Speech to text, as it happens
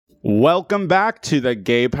Welcome back to the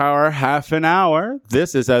Gay Power Half an Hour.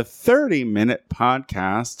 This is a 30-minute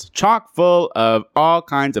podcast chock full of all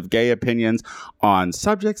kinds of gay opinions on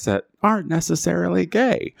subjects that aren't necessarily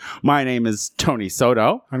gay. My name is Tony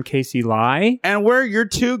Soto. I'm Casey Lai. And we're your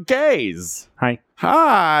two gays. Hi.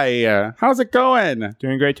 Hi. How's it going?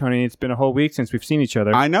 Doing great, Tony. It's been a whole week since we've seen each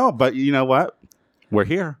other. I know, but you know what? We're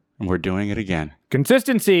here and we're doing it again.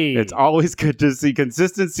 Consistency. It's always good to see.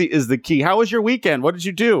 Consistency is the key. How was your weekend? What did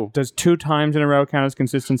you do? Does 2 times in a row count as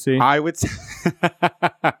consistency? I would say,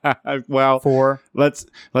 well, 4. Let's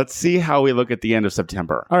see how we look at the end of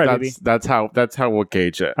September. All right, baby. That's how we'll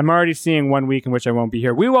gauge it. I'm already seeing 1 week in which I won't be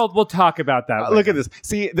here. We'll talk about that. Look at this.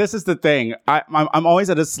 See, this is the thing. I'm always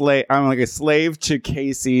at a slave. I'm like a slave to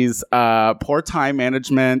Casey's poor time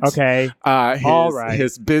management. Okay. All right.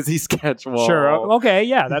 His busy schedule. Sure. Okay.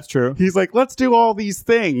 Yeah, that's true. He's like, let's do all these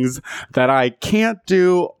things that I can't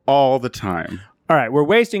do all the time. All right, we're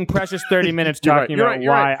wasting precious 30 minutes talking about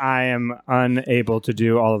why I am unable to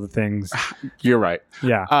do all of the things. You're right.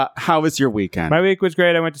 Yeah. How was your weekend? My week was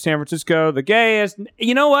great. I went to San Francisco. The gayest.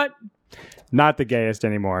 You know what? Not the gayest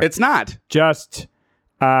anymore. It's not. Just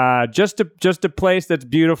a place that's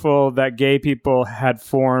beautiful that gay people had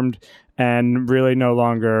formed and really no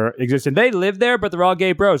longer existed. They live there, but they're all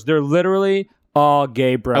gay bros. They're literally all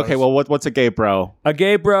gay bros. Okay, well, what's a gay bro? A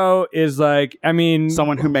gay bro is like, I mean...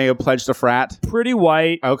 someone who may have pledged a frat? Pretty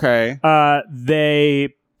white. Okay.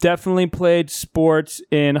 They definitely played sports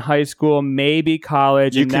in high school, maybe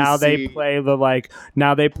college, and now they play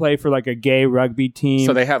for like a gay rugby team.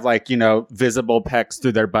 So they have visible pecs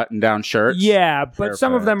through their button-down shirts. Yeah, but Perfect.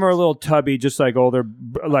 Some of them are a little tubby, just like older,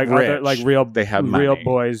 They have money. real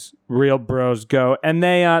boys, real bros go, and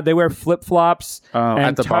they wear flip flops and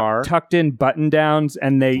at the bar, tucked in button downs,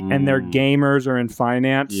 and they're gamers or in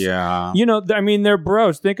finance. Yeah, they're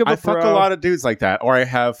bros. Think of I fuck a lot of dudes like that, or I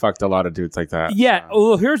have fucked a lot of dudes like that. Yeah.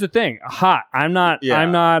 Well, here's the thing. Hot. I'm not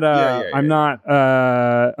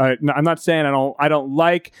saying I don't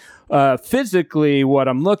like physically what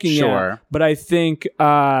I'm looking at, but I think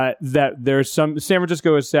that there's San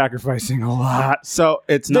Francisco is sacrificing a lot. So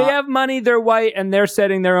they have money, they're white, and they're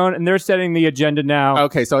setting their own, and they're setting the agenda now.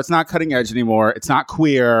 Okay, so it's not cutting edge anymore. It's not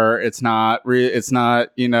queer. It's not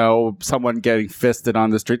someone getting fisted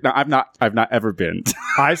on the street. No, I've not ever been.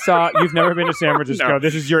 You've never been to San Francisco. No.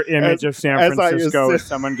 This is your image of San Francisco as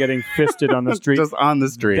someone getting fisted on the street. Just on the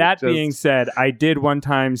street. That being said, I did one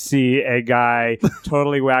time see a guy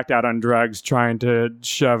totally whacked out on drugs trying to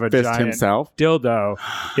shove a giant himself dildo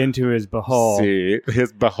into his behole. See,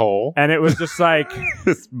 his behole. And it was just like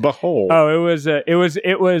his behole. Oh, it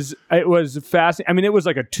was fascinating. I mean, it was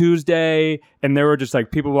like a Tuesday and there were just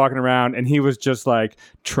like people walking around and he was just like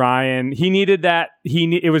trying. He needed that.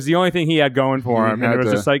 It was the only thing he had going for him. And it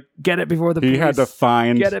was just like, get it before the police. He had to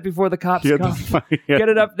find. Get it before the cops come. Get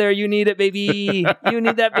it up there. You need it, baby. You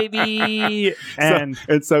need that, baby. And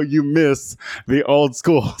so you miss the old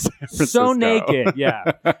school San Francisco. So naked, yeah.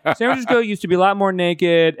 San Francisco used to be a lot more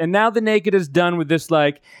naked, and now the naked is done with this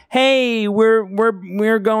like, hey,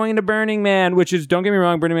 we're going to Burning Man, which is, don't get me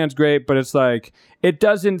wrong, Burning Man's great, but it's like it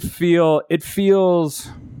feels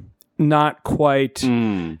not quite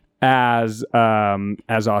as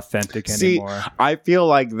authentic anymore. See, I feel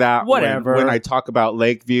like that whatever when I talk about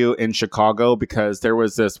Lakeview in Chicago, because there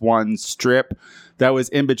was this one strip that was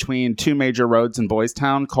in between 2 major roads in Boys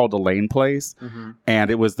Town called Elaine Place. Mm-hmm.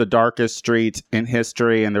 And it was the darkest street in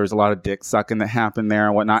history. And there was a lot of dick sucking that happened there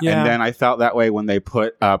and whatnot. Yeah. And then I felt that way when they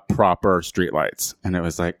put up proper streetlights. And it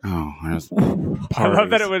was like, oh, I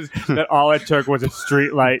love that it was that all it took was a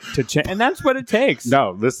street light to change. And that's what it takes.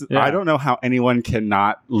 No, I don't know how anyone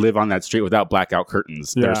cannot live on that street without blackout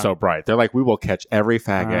curtains. Yeah. They're so bright. They're like, we will catch every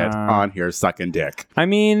faggot on here sucking dick. I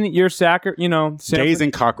mean, you're gays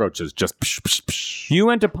and cockroaches just psh, psh, psh. You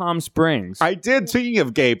went to Palm Springs. I did. Speaking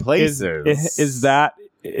of gay places, is that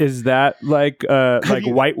like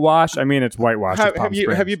whitewash? I mean, it's whitewash. Have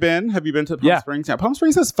you been to Palm Springs? Yeah, Palm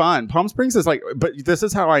Springs is fun. Palm Springs is like, but this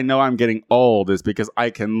is how I know I'm getting old, is because I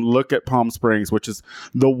can look at Palm Springs, which is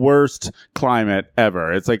the worst climate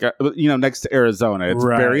ever. It's like next to Arizona. It's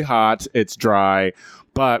very hot. It's dry,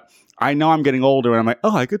 but I know I'm getting older, and I'm like,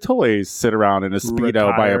 oh, I could totally sit around in a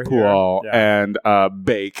Speedo by a pool and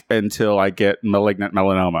bake until I get malignant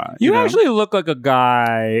melanoma. You actually look like a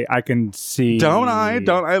guy I can see. Don't I?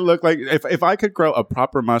 Don't I look like, if I could grow a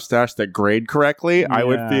proper mustache that grayed correctly, I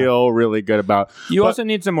would feel really good about. You also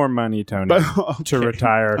need some more money, Tony, to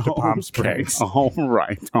retire to Palm Springs. All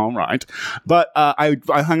right. But I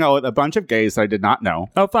hung out with a bunch of gays that I did not know.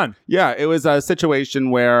 Oh, fun. Yeah, it was a situation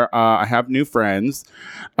where I have new friends.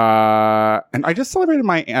 And I just celebrated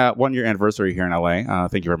my 1-year anniversary here in LA.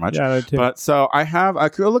 Thank you very much. Yeah, that too. But so I have a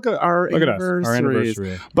cool look at our anniversaries. Our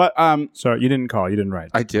anniversary. But so you didn't call, you didn't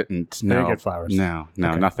write. I didn't. You No. didn't get flowers. No,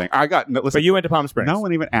 Okay. nothing. I got no. Listen, But you went to Palm Springs. no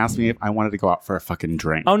one even asked me if I wanted to go out for a fucking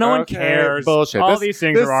drink. Oh, no one cares. Bullshit. All these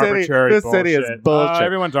things are arbitrary. This city is bullshit.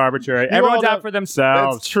 Everyone's arbitrary. Everyone's out for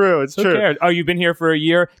themselves. It's true. It's Who true. cares? Oh, you've been here for a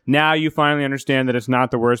year. Now you finally understand that it's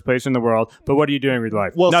not the worst place in the world. But what are you doing with your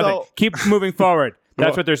life? Well, nothing. so- Keep moving forward.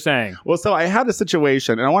 That's what they're saying. Well, so I had a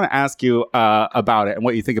situation, and I want to ask you about it and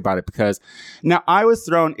what you think about it, because now I was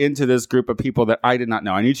thrown into this group of people that I did not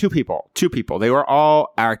know. I knew two people. They were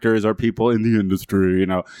all actors or people in the industry,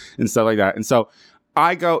 and stuff like that. And so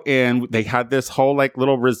I go in. They had this whole like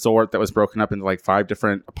little resort that was broken up into like 5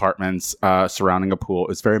 different apartments surrounding a pool. It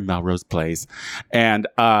was very Melrose Place, and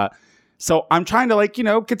so I'm trying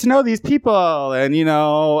to get to know these people and,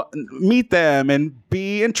 meet them and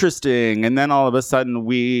be interesting. And then all of a sudden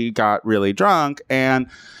we got really drunk, and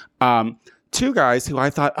 2 guys who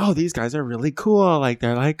I thought, oh, these guys are really cool. Like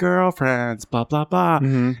they're like girlfriends, blah, blah, blah.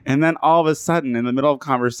 Mm-hmm. And then all of a sudden in the middle of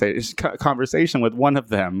conversation with one of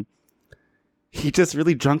them, he just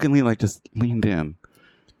really drunkenly just leaned in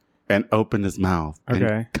and opened his mouth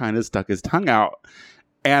and kind of stuck his tongue out.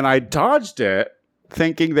 And I dodged it,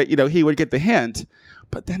 thinking that, he would get the hint,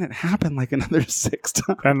 but then it happened like another 6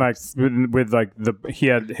 times. And with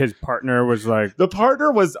his partner was like, the partner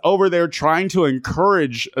was over there trying to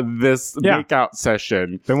encourage this makeout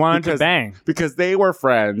session. They wanted to bang because they were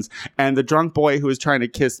friends, and the drunk boy who was trying to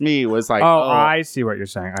kiss me was like, oh, I see what you're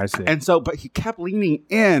saying. I see. And so, but he kept leaning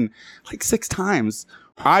in like 6 times.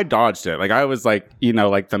 I dodged it. Like I was like the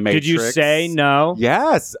Matrix. Did you say no?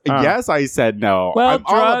 Yes. Yes, I said no. Well, I'm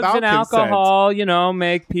all drugs about and consent. alcohol,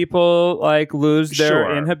 make people lose their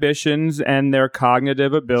Sure. inhibitions and their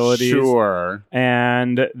cognitive abilities. Sure.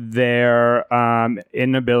 And their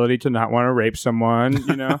inability to not want to rape someone,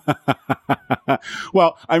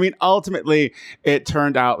 Well, I mean, ultimately, it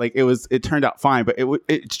turned out it turned out fine, but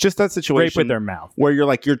it's just that situation rape with their mouth where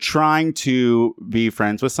you're trying to be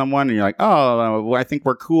friends with someone, and you're like, oh, well, I think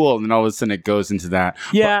we're cool, and then all of a sudden it goes into that.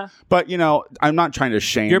 Yeah, but I'm not trying to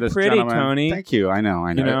shame. You're this pretty, gentleman. Tony. Thank you. I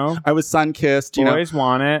know. I was sun kissed. Boys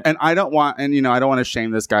want it, and I don't want to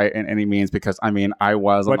shame this guy in any means, because I mean I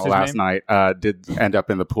was on the last night did end up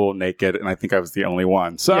in the pool naked, and I think I was the only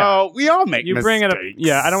one. So we all make mistakes. Bring it up.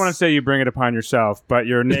 Yeah, I don't want to say you bring it upon yourself, but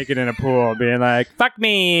you're naked in a pool, being like, "Fuck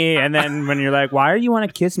me," and then when you're like, "Why do you want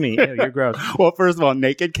to kiss me?" Ew, you're gross. Well, first of all,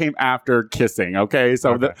 naked came after kissing. Okay,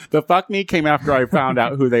 so the fuck me came after I found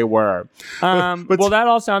out who they were. Well, that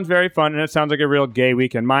all sounds very fun, and it sounds like a real gay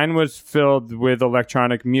weekend. Mine was filled with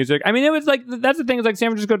electronic music. I mean, it was that's the thing, is San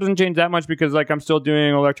Francisco doesn't change that much, because I'm still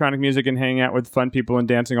doing electronic music and hanging out with fun people and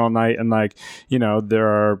dancing all night, and there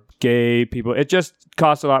are gay people. It just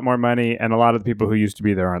costs a lot more money, and a lot of the people who used to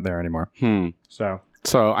be there aren't there anymore.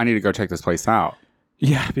 So I need to go check this place out.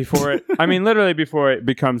 Yeah, before it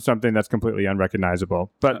becomes something that's completely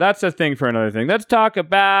unrecognizable. But that's a thing for another thing. Let's talk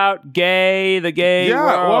about the gay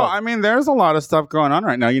world. Well, I mean, there's a lot of stuff going on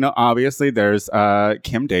right now. Obviously there's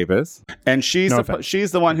Kim Davis, and she's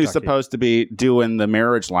the one who's supposed to be doing the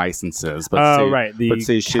marriage licenses. But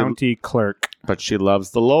the county clerk. But she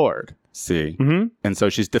loves the Lord. See? Mm-hmm. And so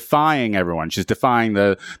she's defying everyone. She's defying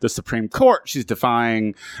the Supreme Court. She's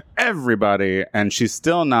defying everybody, and she's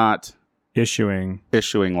still not issuing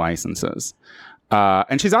licenses.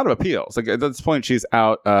 And she's out of appeals. At this point, she's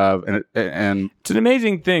out of, and it's an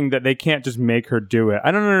amazing thing that they can't just make her do it.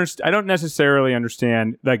 I don't necessarily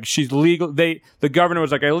understand. She's legal. The governor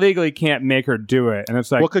was like, I legally can't make her do it, and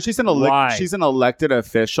it's like, well, because she's an elected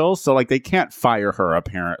official, so they can't fire her.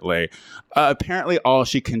 Apparently, all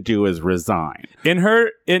she can do is resign. In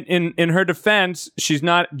her defense, she's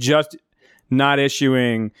not just not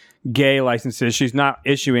issuing gay licenses. She's not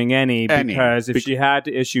issuing any because if she had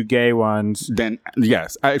to issue gay ones, then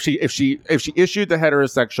yes. If she issued the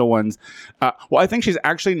heterosexual ones, I think she's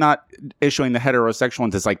actually not issuing the heterosexual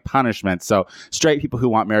ones as punishment. So straight people who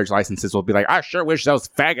want marriage licenses will be like, I sure wish those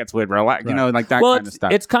faggots would relax, that kind of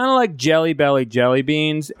stuff. It's kind of like Jelly Belly jelly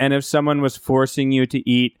beans, and if someone was forcing you to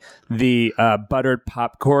eat the buttered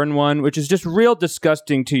popcorn one, which is just real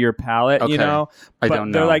disgusting to your palate, I don't know.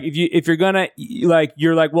 They're like, if you're gonna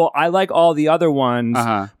you're like, well, well, I like all the other ones,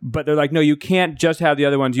 but they're like, no, you can't just have the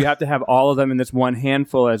other ones. You have to have all of them in this one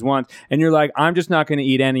handful as once. And you're like, I'm just not going to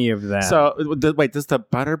eat any of them. So wait, does the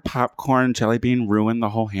buttered popcorn jelly bean ruin the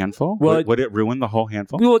whole handful? Well, would it ruin the whole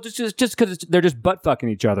handful? Well, just because they're just butt fucking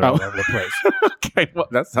each other all over the place. Okay, well,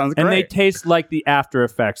 that sounds great. And they taste like the after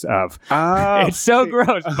effects of. It's so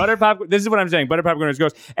gross. Buttered popcorn. This is what I'm saying. Buttered popcorn is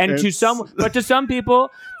gross. And to some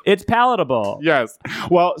people, it's palatable. Yes.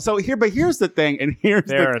 Well, so here's the thing, and here's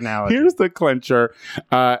the clincher,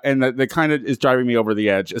 and the kind of is driving me over the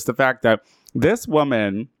edge. Is the fact that this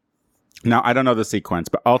woman, now I don't know the sequence,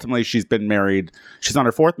 but ultimately she's been married. She's on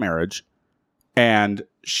her 4th marriage, and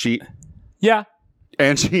she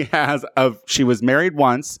was married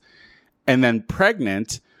once, and then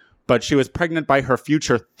pregnant. But she was pregnant by her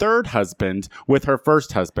future 3rd husband with her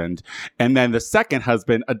 1st husband. And then the 2nd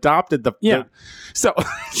husband adopted so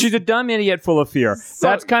she's a dumb idiot full of fear.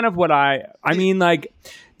 That's kind of what I mean, like,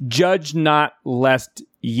 judge not lest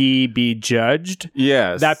ye be judged.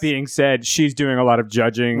 Yes. That being said, she's doing a lot of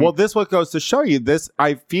judging. Well, this what goes to show you this.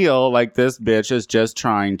 I feel like this bitch is just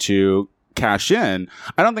trying to cash in.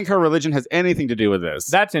 I don't think her religion has anything to do with this.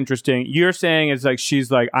 That's interesting. You're saying it's like she's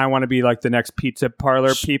like, I want to be like the next pizza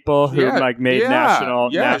parlor people who like made national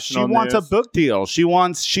she wants news. A book deal.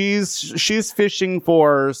 She's fishing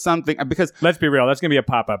for something because let's be real, that's gonna be a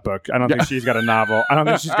pop-up book. I don't think she's got a novel. I don't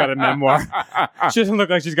think she's got a memoir. She doesn't look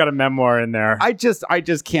like she's got a memoir in there. I just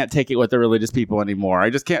can't take it with the religious people anymore.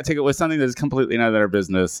 I just can't take it with something that is completely none of their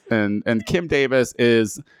business. And Kim Davis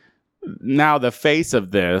is now the face of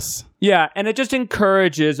this. Yeah, and it just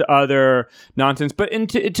encourages other nonsense. But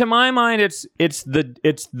to my mind, it's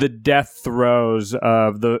the death throes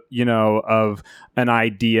of of an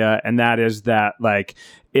idea, and that is that like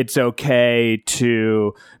it's okay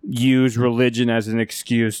to use religion as an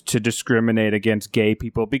excuse to discriminate against gay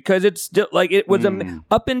people because it's still like it was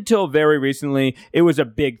up until very recently it was a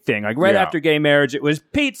big thing. Like right after gay marriage, it was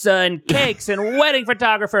pizza and cakes and wedding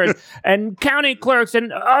photographers and county clerks and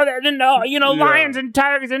lions and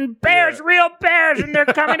tigers and bears, real bears, and they're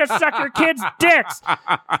coming to suck your kids' dicks.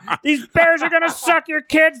 These bears are gonna suck your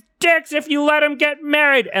kids' dicks if you let them get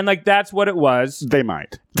married. And like that's what it was. They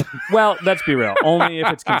might. Well, let's be real. Only if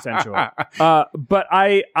it's consensual. But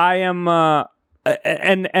I am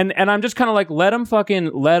and I'm just kind of like let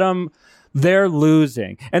them. They're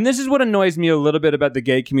losing. And this is what annoys me a little bit about the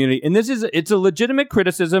gay community. And it's a legitimate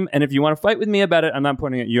criticism. And if you want to fight with me about it, I'm not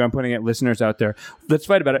pointing at you. I'm pointing at listeners out there. Let's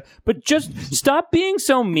fight about it. But just stop being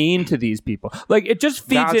so mean to these people. Like it just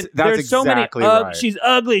feeds it. There's exactly so many. Right. She's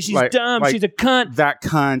ugly. She's dumb. She's a cunt. That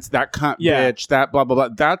cunt bitch. That blah blah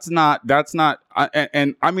blah. That's not.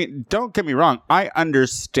 And I mean, don't get me wrong. I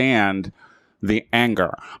understand the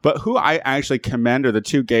anger, but who I actually commend are the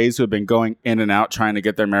 2 gays who have been going in and out trying to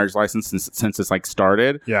get their marriage license since it's like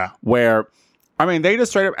started. Yeah. Where, I mean, they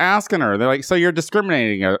just straight up asking her, they're like, so you're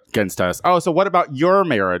discriminating against us. Oh, so what about your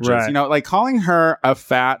marriages? Right. Like calling her a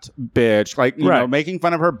fat bitch, like, you know, making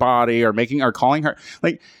fun of her body or calling her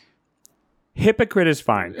like, hypocrite is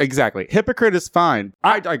fine. Exactly. Hypocrite is fine.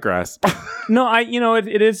 I digress. No,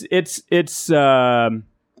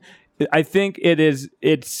 I think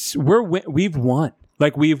we've won.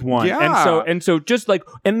 Like we've won. Yeah. And so just like,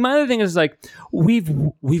 and my other thing is like, we've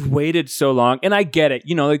waited so long, and I get it,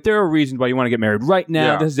 like there are reasons why you want to get married right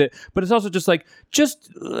now. Yeah. This is it. But it's also just like, just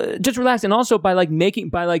relax. And also by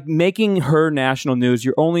making her national news,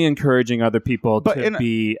 you're only encouraging other people to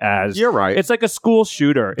be as, you're right. It's like a school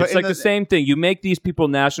shooter. It's like the same thing. You make these people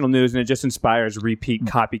national news and it just inspires repeat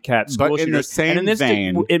copycat school shooters. In the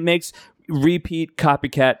same vein, it makes repeat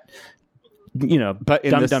copycat, dumb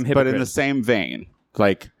hypocrites. But in the same vein,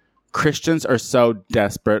 like Christians are so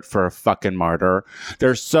desperate for a fucking martyr.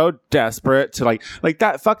 They're so desperate to like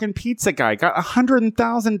that fucking pizza guy got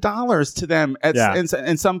 $100,000 to them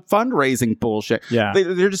in some fundraising bullshit. Yeah,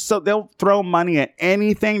 they're just they'll throw money at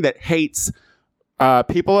anything that hates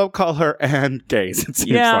people of color and gays. It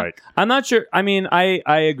seems like. I'm not sure. I mean, I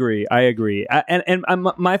agree. And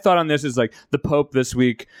my thought on this is like the Pope this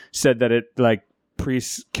week said that it like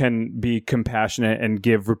priests can be compassionate and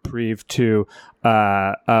give reprieve to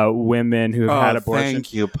women who've had abortions.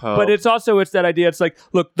 Thank you, Pope. But it's that idea. It's like,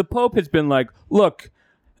 look, the Pope has been like, look,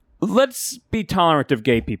 let's be tolerant of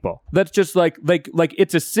gay people. That's just like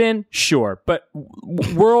it's a sin, sure, but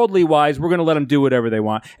worldly wise, we're going to let them do whatever they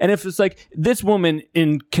want. And if it's like this woman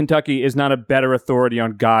in Kentucky is not a better authority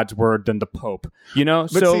on God's word than the Pope, you know?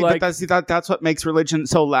 But so see, like, that's what makes religion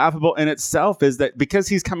so laughable in itself, is that because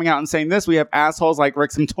he's coming out and saying this, we have assholes like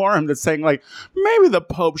Rick Santorum that's saying like, maybe the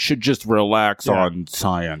Pope should just relax on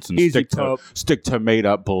science and stick to made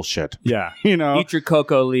up bullshit. Yeah. You know, eat your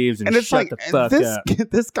cocoa leaves and it's shut like, the fuck up.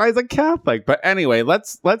 This guy's a Catholic. But anyway,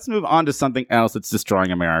 let's move on to something else that's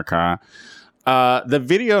destroying America. The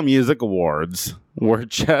Video Music Awards were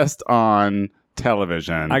just on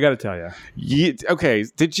television. I got to tell you. Okay,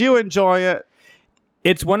 did you enjoy it?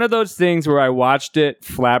 It's one of those things where I watched it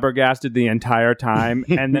flabbergasted the entire time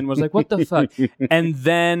and then was like, what the fuck? And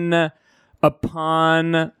then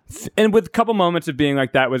and with a couple moments of being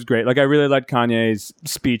like, that was great. Like, I really liked Kanye's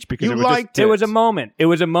speech because it was a moment. It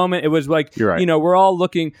was a moment. It was like, You're right. You know, we're all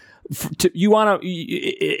looking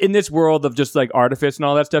in this world of just like artifice and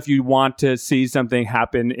all that stuff, you want to see something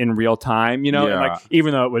happen in real time, you know, Yeah. and like,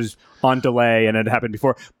 even though it was on delay and it happened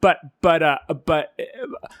before, but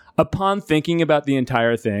upon thinking about the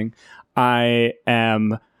entire thing, I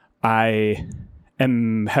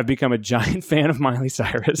have become a giant fan of Miley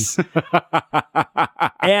Cyrus.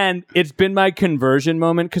 And it's been my conversion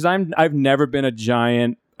moment because I've never been a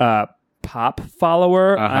giant pop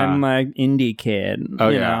follower. I'm like indie kid. Oh,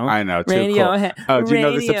 you yeah, know? I know. Too Radiohead, cool. Oh, do you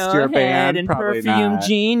know this obscure band? and Probably Perfume not.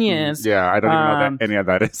 Genius. Yeah, I don't even know that any of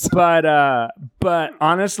that is. But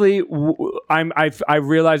honestly, I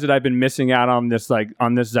realized that I've been missing out on this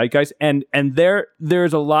zeitgeist, and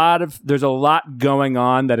there's a lot going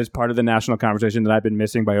on that is part of the national conversation that I've been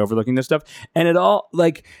missing by overlooking this stuff, and it all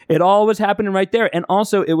was happening right there, and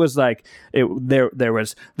also it was like there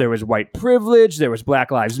was white privilege, there was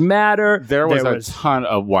Black Lives Matter, there was a ton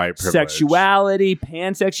of white privilege, sexuality,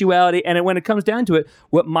 pansexuality, and when it comes down to it,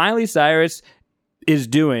 what Miley Cyrus is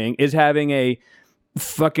doing is having a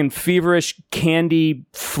fucking feverish candy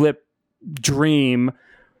flip dream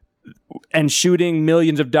and shooting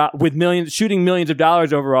millions of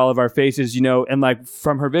dollars over all of our faces, you know, and like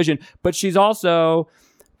from her vision. But she's also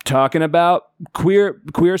talking about queer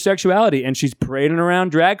sexuality, and she's parading around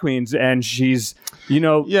drag queens, and she's, you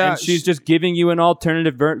know, and she's just giving you an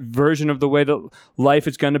alternative version of the way that life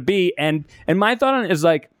is going to be. And my thought on it is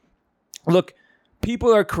like, look,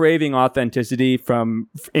 people are craving authenticity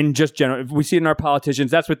in just general. We see it in our politicians.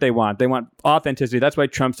 That's what they want. They want authenticity. That's why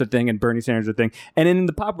Trump's a thing and Bernie Sanders is a thing. And in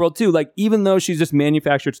the pop world too, like, even though she's this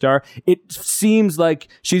manufactured star, it seems like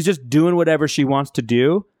she's just doing whatever she wants to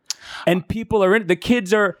do. And people are the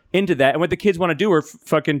kids are into that. And what the kids want to do are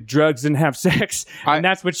fucking drugs and have sex. And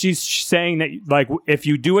that's what she's saying, that like, if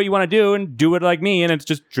you do what you want to do and do it like me, and it's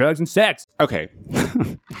just drugs and sex. Okay.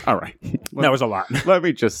 All right. That was a lot. Let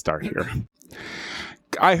me just start here.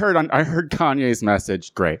 I heard Kanye's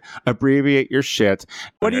message. Great. Abbreviate your shit.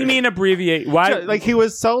 What do you mean abbreviate? Why? Like, he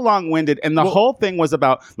was so long-winded, and the whole thing was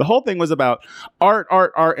about art,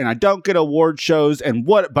 and I don't get award shows and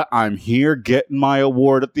what, but I'm here getting my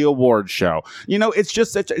award at the award show. You know, it's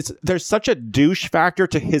just there's such a douche factor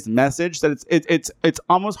to his message that it's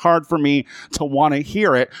almost hard for me to want to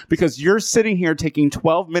hear it, because you're sitting here taking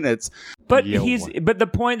 12 minutes. But the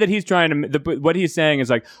point that he's trying to what he's saying is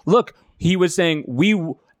like, look, he was saying, we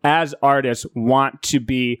as artists want to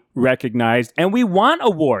be recognized and we want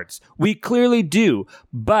awards. We clearly do.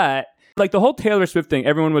 But like the whole Taylor Swift thing,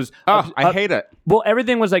 everyone was... I hate it. Well,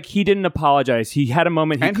 everything was like, he didn't apologize. He had a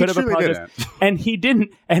moment. He could have apologized. And he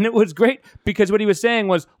didn't. And it was great, because what he was saying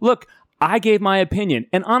was, look, I gave my opinion.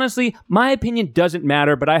 And honestly, my opinion doesn't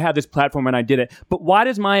matter, but I had this platform and I did it. But why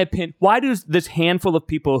does this handful of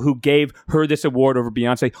people who gave her this award over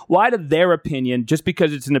Beyonce, why did their opinion, just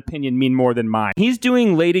because it's an opinion, mean more than mine? He's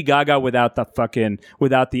doing Lady Gaga without the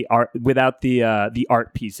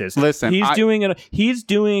art pieces. Listen, he's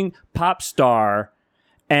doing pop star,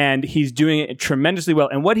 and he's doing it tremendously well.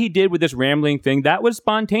 And what he did with this rambling thing, that was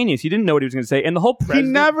spontaneous. He didn't know what he was going to say. And the whole president...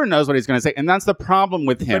 He never knows what he's going to say. And that's the problem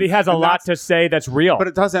with him. But he has a lot to say that's real. But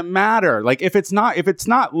it doesn't matter. Like, if it's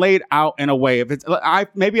not laid out in a way,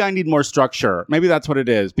 maybe I need more structure. Maybe that's what it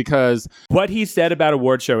is, because... What he said about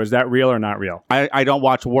award show, is that real or not real? I don't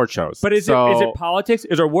watch award shows. But is it politics?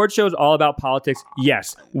 Is award shows all about politics?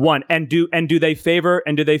 Yes. One. And do they favor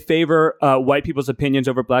white people's opinions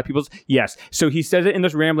over black people's? Yes. So he says it in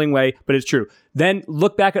this rambling way, but it's true. Then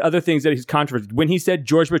look back at other things that he's controversial. When he said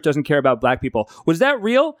George Bush doesn't care about black people, was that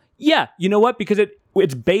real? Yeah. You know what? Because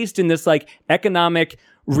it's based in this like economic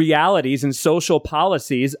realities and social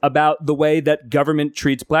policies about the way that government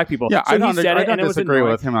treats black people. Yeah, so I don't disagree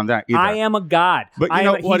with with him on that either. I am a god. But you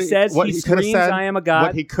know what he says, he screams, I am a god.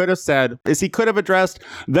 What he could have said is he could have addressed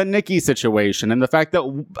the Nicki situation and the fact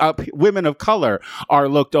that women of color are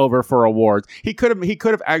looked over for awards. He could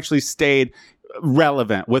have actually stayed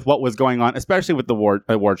relevant with what was going on, especially with the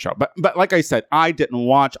award show. But like I said, I didn't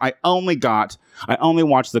watch. I only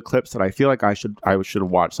watched the clips that I feel like I should have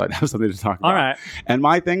watched, so I'd have something to talk about. All right. And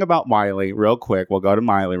my thing about Miley, real quick, we'll go to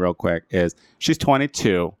Miley real quick, is she's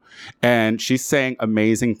 22 and she's saying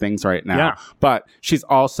amazing things right now. Yeah. But she's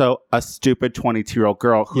also a stupid 22-year-old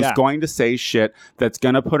girl who's going to say shit that's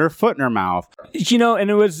going to put her foot in her mouth. You know, and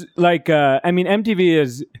it was like, MTV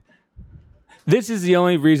is... This is the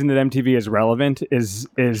only reason that MTV is relevant is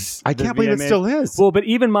I can't believe it still is. Well, but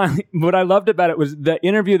even what I loved about it was the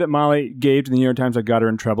interview that Molly gave to the New York Times that got her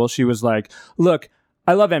in trouble. She was like, look,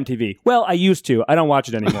 I love MTV. Well, I used to. I don't watch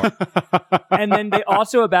it anymore. And then they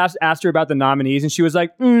also asked her about the nominees, and she was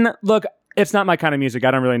like, look, it's not my kind of music.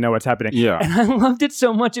 I don't really know what's happening. Yeah. And I loved it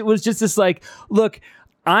so much. It was just this like, look,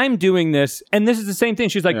 I'm doing this, and this is the same thing.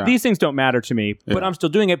 She's like, these things don't matter to me, but I'm still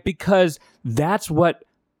doing it because that's what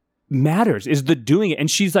matters, is the doing it. And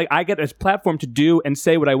she's like, I get this platform to do and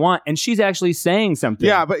say what I want, and she's actually saying something.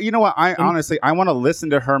 Yeah, but you know what? Honestly, I want to listen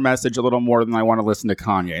to her message a little more than I want to listen to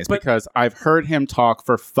Kanye's, because I've heard him talk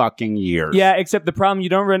for fucking years. Yeah, except the problem,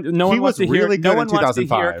 no one wants to hear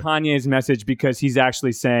Kanye's message, because he's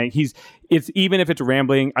actually saying it's even if it's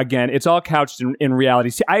rambling, again, it's all couched in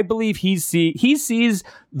reality. See, I believe he sees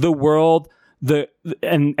the world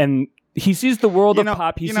and he sees the world of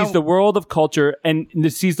pop. He sees the world of culture, and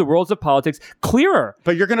sees the worlds of politics clearer.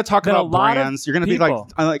 But you're going to talk about brands. You're going to be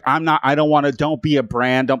like, I'm not. I don't want to. Don't be a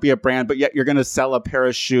brand. Don't be a brand. But yet you're going to sell a pair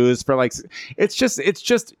of shoes for like. It's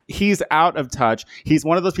just. He's out of touch. He's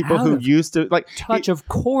one of those people who used to like touch. Of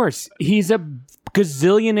course, he's a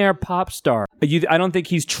gazillionaire pop star. I don't think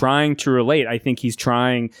he's trying to relate. I think he's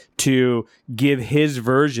trying to give his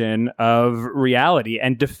version of reality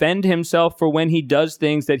and defend himself for when he does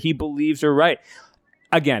things that he believes are right.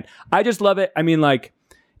 Again, I just love it. I mean, like,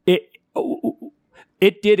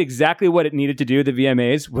 it did exactly what it needed to do. The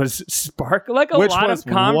VMAs was spark like a lot of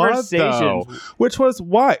conversations. Which was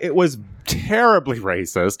what? It was terribly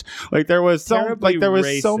racist. Like there was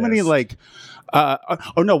so many like.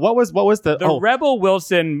 What was the Rebel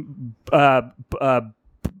Wilson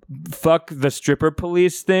fuck the stripper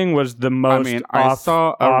police thing was the most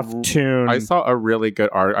off tune. I saw a really good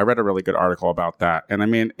I read a really good article about that, and I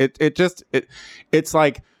mean it's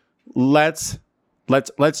like let's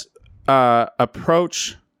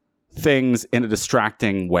approach things in a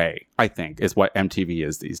distracting way, I think, is what MTV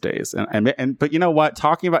is these days. And but you know what?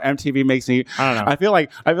 Talking about MTV makes me, I don't know. I feel like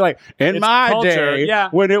in it's my culture, day,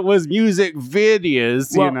 when it was music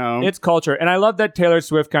videos, it's culture. And I love that Taylor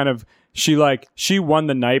Swift kind of, she won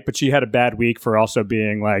the night, but she had a bad week for also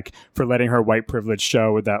being like, for letting her white privilege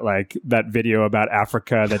show with that video about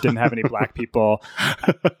Africa that didn't have any black people.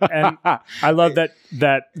 And I love that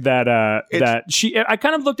she, I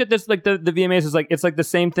kind of looked at this, like the VMAs is like, it's like the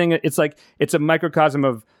same thing. It's like, it's a microcosm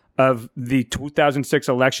of the 2006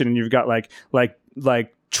 election. And you've got like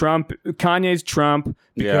Trump, Kanye's Trump,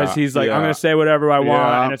 because he's like, I'm going to say whatever I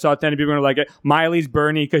want, and it's authentic. People are going to like it. Miley's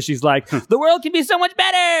Bernie, because she's like, the world can be so much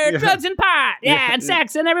better. Drugs and pot, and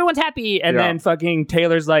sex, and everyone's happy. And then fucking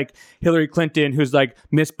Taylor's like Hillary Clinton, who's like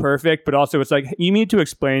Miss Perfect, but also it's like, you need to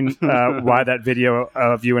explain why that video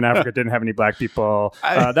of you in Africa didn't have any black people.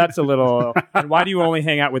 That's a little. And why do you only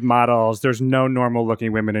hang out with models? There's no normal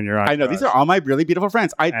looking women in your entourage. I know, these are all my really beautiful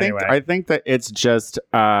friends. I think that it's just.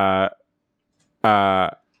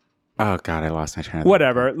 Oh God, I lost my train of thought.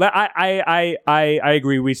 Whatever. I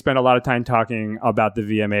agree. We spent a lot of time talking about the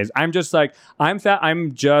VMAs. I'm just like, I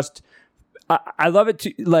love it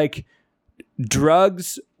too. Like,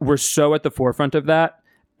 drugs were so at the forefront of that,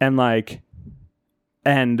 and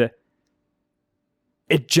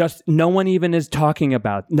it just, no one's even talking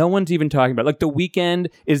about. Like, The Weeknd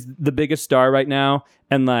is the biggest star right now,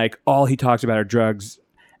 and like all he talks about are drugs.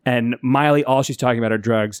 And Miley, all she's talking about are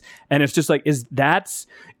drugs. And it's just like,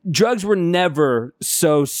 drugs were never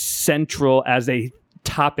so central as a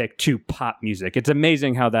topic to pop music. It's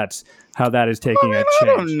amazing how that is taking a change. I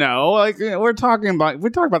don't know. Like, we're talking about the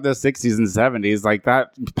 60s and 70s, like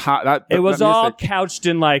that. It was all music couched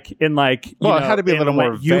in it had to be a little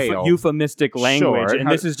more euphemistic language. Sure. And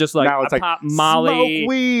this is just like, now it's like, pop Molly, smoke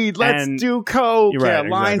weed, let's do coke,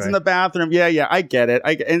 lines in the bathroom. Yeah, I get it.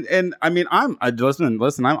 And I mean,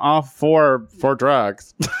 listen, I'm off for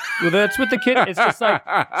drugs. Well, that's what the kid. It's just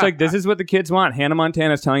like, this is what the kids want. Hannah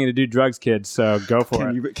Montana's telling you to do drugs, kids. So go for it.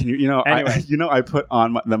 for it. Can you know, Anyway. I put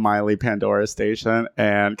on the Miley Pandora station,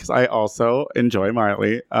 and because I also enjoy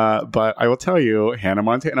Miley, but I will tell you, Hannah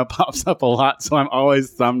Montana pops up a lot, so I'm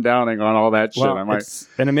always thumb downing on all that shit. Well, I'm like, it's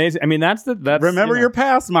an amazing. I mean, that's remember your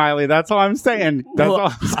past, Miley. That's all I'm saying.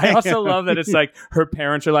 I also love that it's like her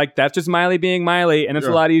parents are like, that's just Miley being Miley, and it's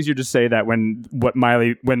a lot easier to say that when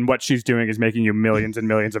what she's doing is making you millions and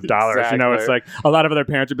millions of dollars. Exactly. You know, it's like a lot of other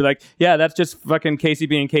parents would be like, yeah, that's just fucking Casey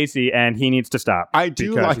being Casey, and he needs to stop. I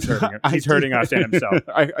do like he's hurting us and himself.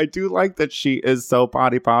 I do like that she is so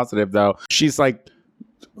body positive, though. She's like,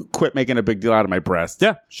 quit making a big deal out of my breast.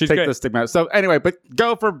 Yeah, she's Take great. the stigma. So anyway, but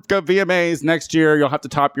go VMAs next year. You'll have to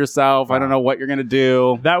top yourself. I don't know what you're gonna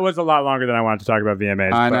do. That was a lot longer than I wanted to talk about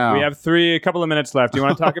VMAs. I know. We have a couple of minutes left. Do you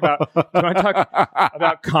want to talk about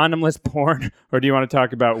about condomless porn, or do you want to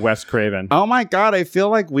talk about Wes Craven? Oh my God, I feel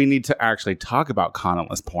like we need to actually talk about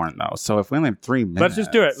condomless porn though. So if we only have 3 minutes, let's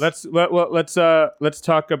just do it. Let's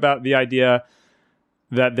talk about the idea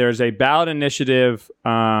that there's a ballot initiative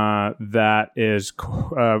that is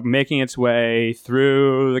making its way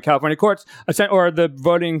through the California courts, or the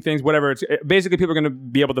voting things, whatever. Basically, people are going to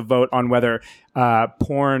be able to vote on whether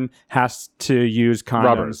porn has to use condoms.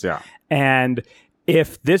 Rubbers, yeah. And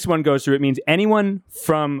if this one goes through, it means anyone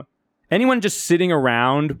just sitting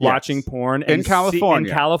around watching porn in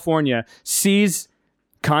California sees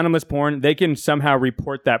condomless porn, they can somehow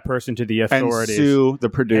report that person to the authorities and sue the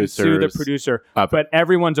producer. But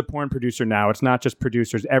everyone's a porn producer now. It's not just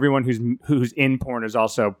producers. Everyone who's in porn is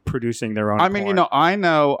also producing their own. I mean, porn. I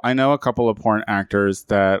know a couple of porn actors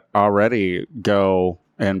that already go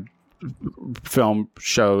and film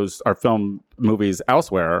shows or film movies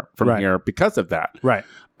elsewhere from here because of that. Right.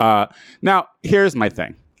 Now, here's my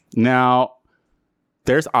thing. Now,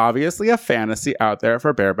 there's obviously a fantasy out there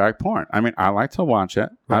for bareback porn. I mean, I like to watch it.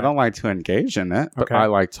 Right. I don't like to engage in it, but I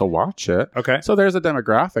like to watch it. Okay. So there's a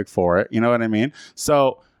demographic for it. You know what I mean?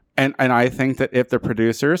 So, and I think that if the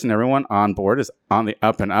producers and everyone on board is on the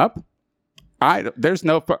up and up, I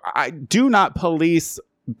do not police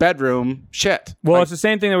bedroom shit. Well, it's the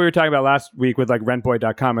same thing that we were talking about last week with like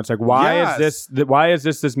rentboy.com. It's like, why is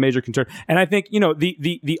this major concern? And I think,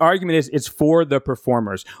 the argument is it's for the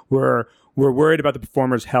performers. We're worried about the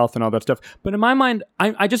performer's health and all that stuff. But in my mind,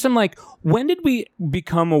 I'm like, when did we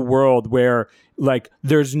become a world where like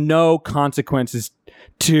there's no consequences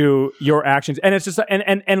to your actions? And it's just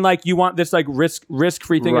and like you want this like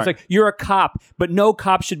risk-free thing. Right. It's like you're a cop, but no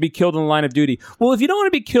cop should be killed in the line of duty. Well, if you don't want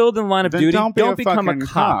to be killed in the line of duty, don't become a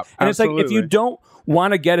cop. And it's like, if you don't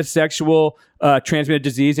want to get a sexual transmitted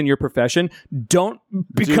disease in your profession, don't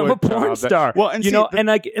become a porn star. Well, and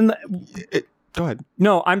go ahead.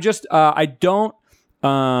 No, I'm just I don't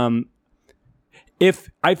if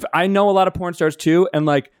I know a lot of porn stars too, and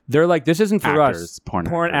like they're like, this isn't for us.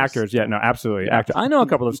 Porn actors. Yeah, no, absolutely. Yeah. Actor. I know a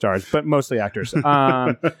couple of stars, but mostly actors.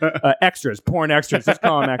 Extras, porn extras. Let's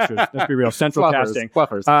call them extras. Let's be real. Central casting.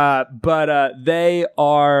 Fluffers. But they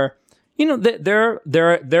are.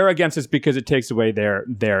 They're against this because it takes away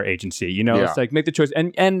their agency. It's like, make the choice.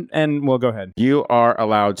 And well, go ahead. You are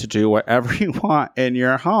allowed to do whatever you want in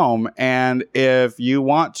your home, and if you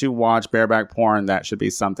want to watch bareback porn, that should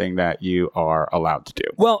be something that you are allowed to do.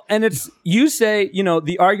 Well, and you say,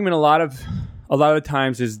 the argument a lot of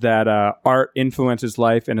times is that art influences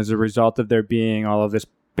life, and as a result of there being all of this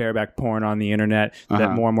bareback porn on the internet,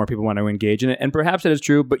 that more and more people want to engage in it. And perhaps that is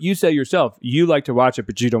true, but you say yourself, you like to watch it,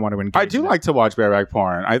 but you don't want to engage. I do like to watch bareback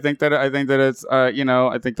porn. I think that it's I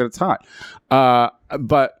think that it's hot.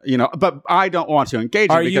 But I don't want to engage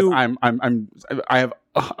in it because I have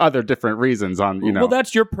other different reasons on, Well,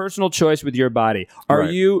 that's your personal choice with your body. Are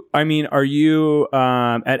you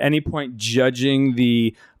at any point judging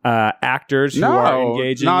the actors who are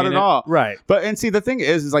engaging not in at all. Right. But and see, the thing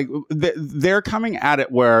is like they're coming at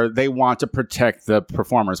it where they want to protect the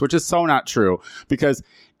performers, which is so not true, because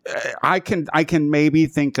I can maybe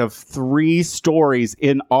think of 3 stories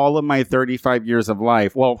in all of my 35 years of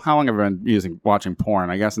life. Well, how long have I been watching porn?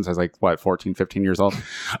 I guess since I was like 14, 15 years old.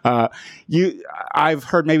 I've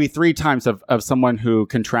heard maybe 3 times of someone who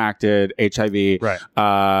contracted HIV, right?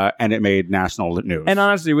 And it made national news. And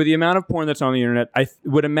honestly, with the amount of porn that's on the internet, I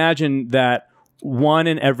would imagine that 1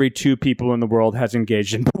 in every 2 people in the world has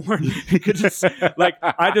engaged in porn. The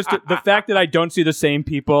fact that I don't see the same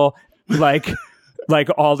people like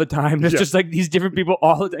all the time. There's just like these different people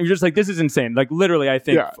all the time. You're just like, this is insane. Like literally, I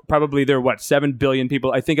think probably there are 7 billion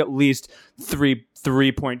people. I think at least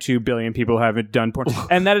 3.2 billion people haven't done porn.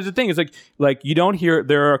 And that is the thing. It's like you don't hear,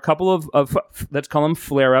 there are a couple of let's call them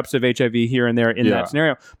flare-ups of HIV here and there in that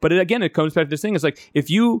scenario. But it comes back to this thing. It's like, if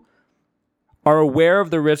you are aware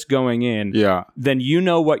of the risk going in, Yeah. then you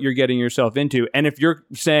know what you're getting yourself into. And if you're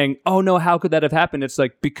saying, oh no, how could that have happened? It's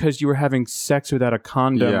like, because you were having sex without a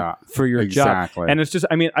condom for your job. And it's just,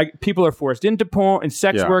 I mean, people are forced into porn and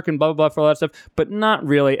sex work and blah, blah, blah for all that stuff, but not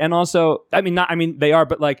really. And also, they are,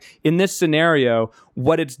 but like in this scenario,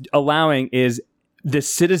 what it's allowing is the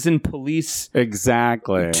citizen police to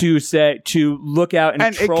look out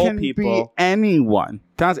and troll it can people. Be anyone.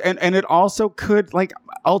 And it also could like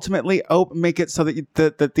ultimately make it so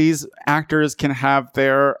that these actors can have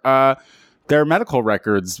their medical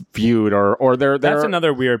records viewed or their that's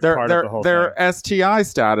another weird part of the whole their thing. STI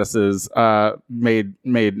statuses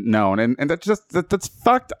made known, and that's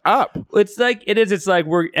fucked up. It's like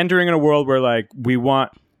we're entering in a world where like we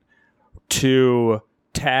want to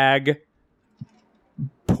tag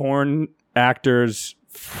porn actors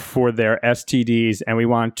for their STDs, and we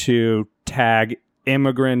want to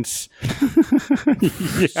immigrants.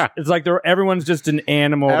 It's like everyone's just an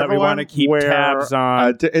animal that we want to keep tabs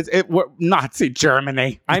on. Nazi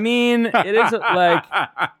Germany. I mean, it is like,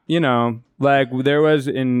 like there was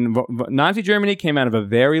in Nazi Germany came out of a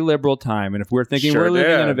very liberal time, and if we're thinking we're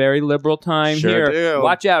living in a very liberal time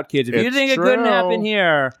watch out, kids. If you think it couldn't happen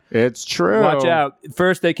here, it's true. Watch out.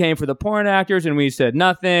 First they came for the porn actors and we said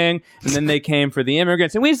nothing, and then they came for the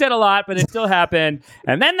immigrants and we said a lot, but it still happened,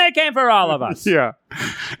 and then they came for all of us. Yeah.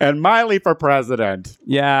 And Miley for president.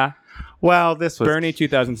 Yeah. Well, this was Bernie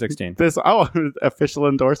 2016. Official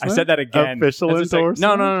endorsement? I said that again. Official endorsement?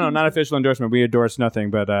 Like, no, not official endorsement. We endorse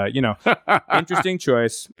nothing, but interesting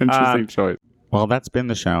choice. Interesting choice. Well, that's been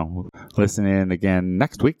the show. Listen in again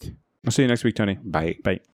next week. I'll see you next week, Tony. Bye. Bye.